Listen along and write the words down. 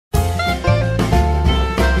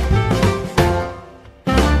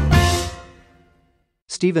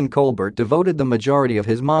Stephen Colbert devoted the majority of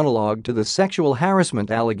his monologue to the sexual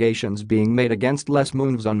harassment allegations being made against Les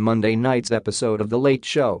Moonves on Monday night's episode of The Late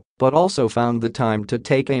Show, but also found the time to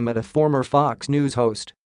take aim at a former Fox News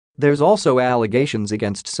host. "There's also allegations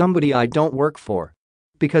against somebody I don't work for.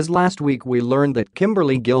 Because last week we learned that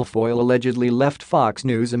Kimberly Guilfoyle allegedly left Fox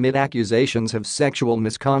News amid accusations of sexual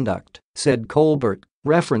misconduct," said Colbert,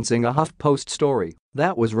 referencing a HuffPost story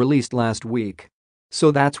that was released last week.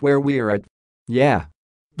 "So that's where we're at. Yeah.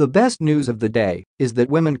 The best news of the day is that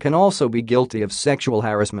women can also be guilty of sexual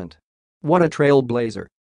harassment. What a trailblazer.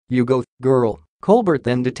 You go, girl." Colbert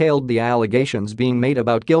then detailed the allegations being made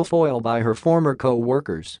about Guilfoyle by her former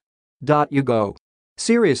co-workers. "You go.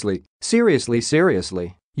 Seriously,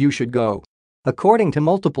 you should go." According to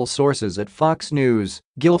multiple sources at Fox News,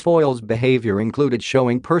 Guilfoyle's behavior included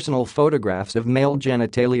showing personal photographs of male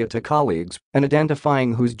genitalia to colleagues and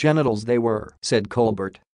identifying whose genitals they were, said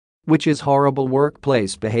Colbert. Which is horrible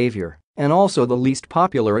workplace behavior and also the least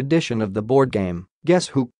popular edition of the board game, Guess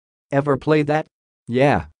Who? Ever played that?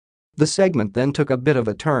 Yeah. The segment then took a bit of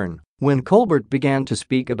a turn when Colbert began to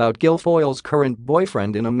speak about Guilfoyle's current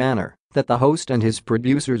boyfriend in a manner that the host and his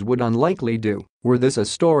producers would unlikely do were this a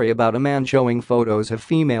story about a man showing photos of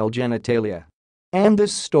female genitalia. And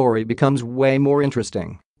this story becomes way more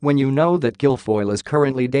interesting when you know that Guilfoyle is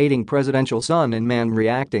currently dating presidential son and man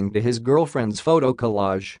reacting to his girlfriend's photo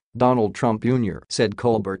collage, Donald Trump Jr., said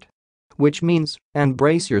Colbert. Which means, and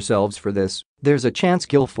brace yourselves for this, there's a chance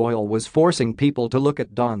Guilfoyle was forcing people to look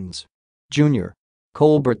at Don's Jr.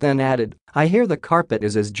 Colbert then added, "I hear the carpet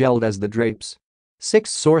is as gelled as the drapes."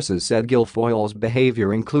 6 sources said Guilfoyle's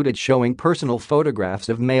behavior included showing personal photographs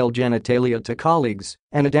of male genitalia to colleagues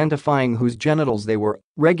and identifying whose genitals they were,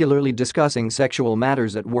 regularly discussing sexual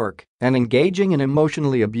matters at work, and engaging in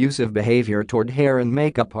emotionally abusive behavior toward hair and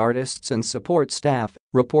makeup artists and support staff,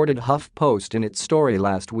 reported HuffPost in its story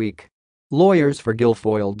last week. Lawyers for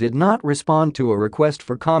Guilfoyle did not respond to a request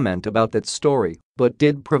for comment about that story, but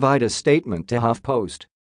did provide a statement to HuffPost.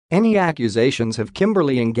 Any accusations of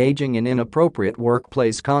Kimberly engaging in inappropriate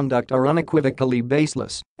workplace conduct are unequivocally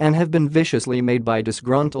baseless and have been viciously made by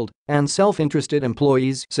disgruntled and self-interested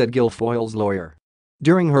employees, said Guilfoyle's lawyer.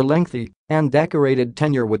 During her lengthy and decorated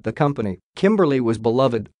tenure with the company, Kimberly was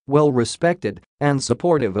beloved, well-respected, and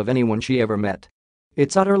supportive of anyone she ever met.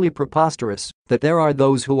 It's utterly preposterous that there are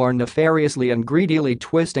those who are nefariously and greedily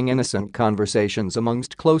twisting innocent conversations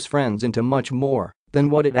amongst close friends into much more than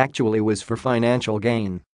what it actually was for financial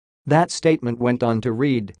gain. That statement went on to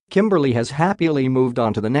read, "Kimberly has happily moved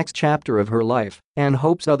on to the next chapter of her life and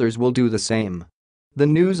hopes others will do the same." The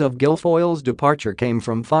news of Guilfoyle's departure came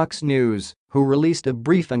from Fox News, who released a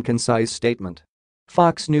brief and concise statement.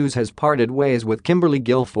 "Fox News has parted ways with Kimberly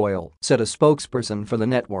Guilfoyle," said a spokesperson for the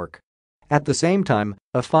network. At the same time,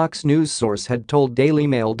 a Fox News source had told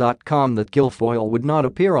DailyMail.com that Guilfoyle would not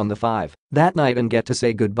appear on The 5 that night and get to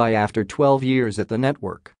say goodbye after 12 years at the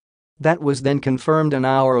network. That was then confirmed an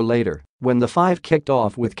hour later when The 5 kicked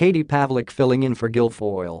off with Katie Pavlik filling in for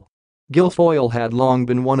Guilfoyle. Guilfoyle had long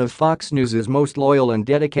been one of Fox News' most loyal and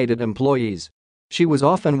dedicated employees. She was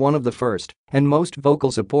often one of the first and most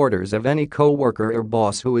vocal supporters of any co-worker or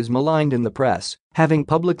boss who is maligned in the press, having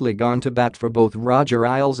publicly gone to bat for both Roger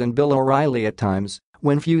Ailes and Bill O'Reilly at times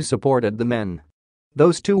when few supported the men.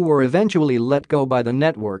 Those two were eventually let go by the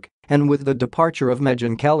network, and with the departure of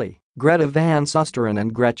Megyn Kelly, Greta Van Susteren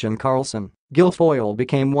and Gretchen Carlson, Guilfoyle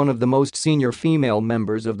became one of the most senior female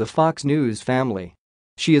members of the Fox News family.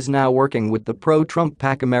 She is now working with the pro-Trump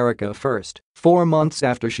PAC America First, 4 months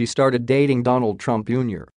after she started dating Donald Trump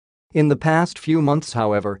Jr. In the past few months,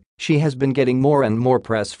 however, she has been getting more and more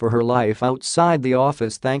press for her life outside the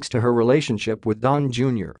office thanks to her relationship with Don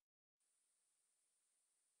Jr.